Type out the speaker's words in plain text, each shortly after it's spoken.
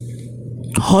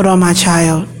Hold on, my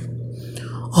child.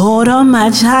 Hold on, my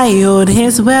child,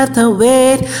 His worth the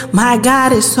wait. My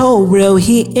God is so real,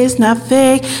 He is not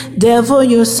fake. Devil,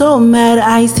 you're so mad,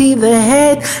 I see the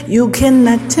head. You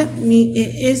cannot tempt me,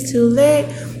 it is too late.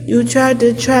 You tried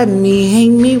to trap me,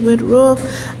 hang me with rope.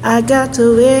 I got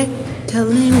to wait, tell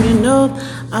him you know.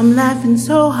 I'm laughing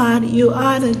so hard, you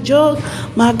are the joke.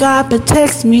 My God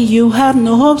protects me, you have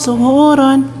no hope, so hold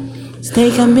on.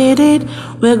 Stay committed,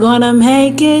 we're gonna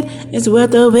make it. It's worth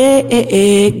the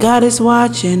wait. God is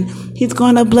watching, He's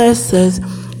gonna bless us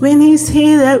when He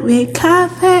sees that we got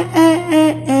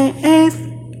faith.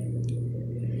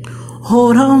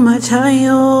 Hold on, my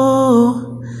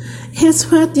child,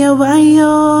 it's worth your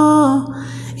while.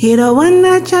 He the one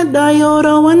that you die,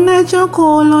 the one that you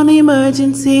call on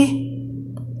emergency.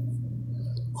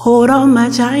 Hold on, my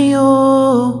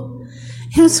child,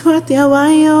 it's worth your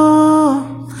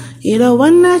while. You're the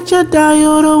one that you die,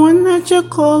 you're the one that you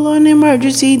call on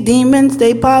emergency. Demons,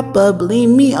 they pop up, leave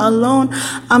me alone.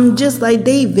 I'm just like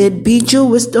David, beat you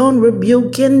with stone,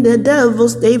 rebuking the devil,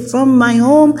 stay from my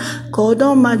home. Called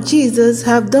on my Jesus,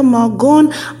 have them all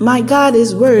gone. My God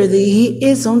is worthy, He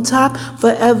is on top.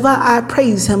 Forever I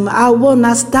praise Him, I will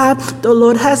not stop. The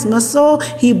Lord has my soul,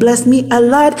 He blessed me a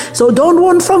lot. So don't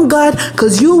run from God,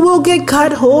 cause you will get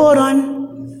caught. Hold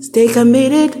on, stay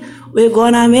committed. We're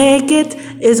gonna make it.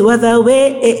 It's worth the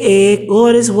wait.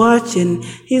 God is watching.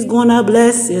 He's gonna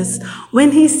bless us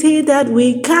when He see that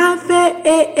we can't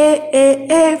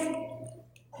faith.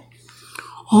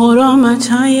 Hold on, my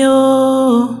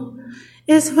child.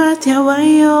 It's worth your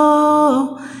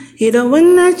while. You're the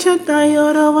one that you die,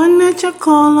 you're the one that you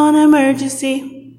call on emergency.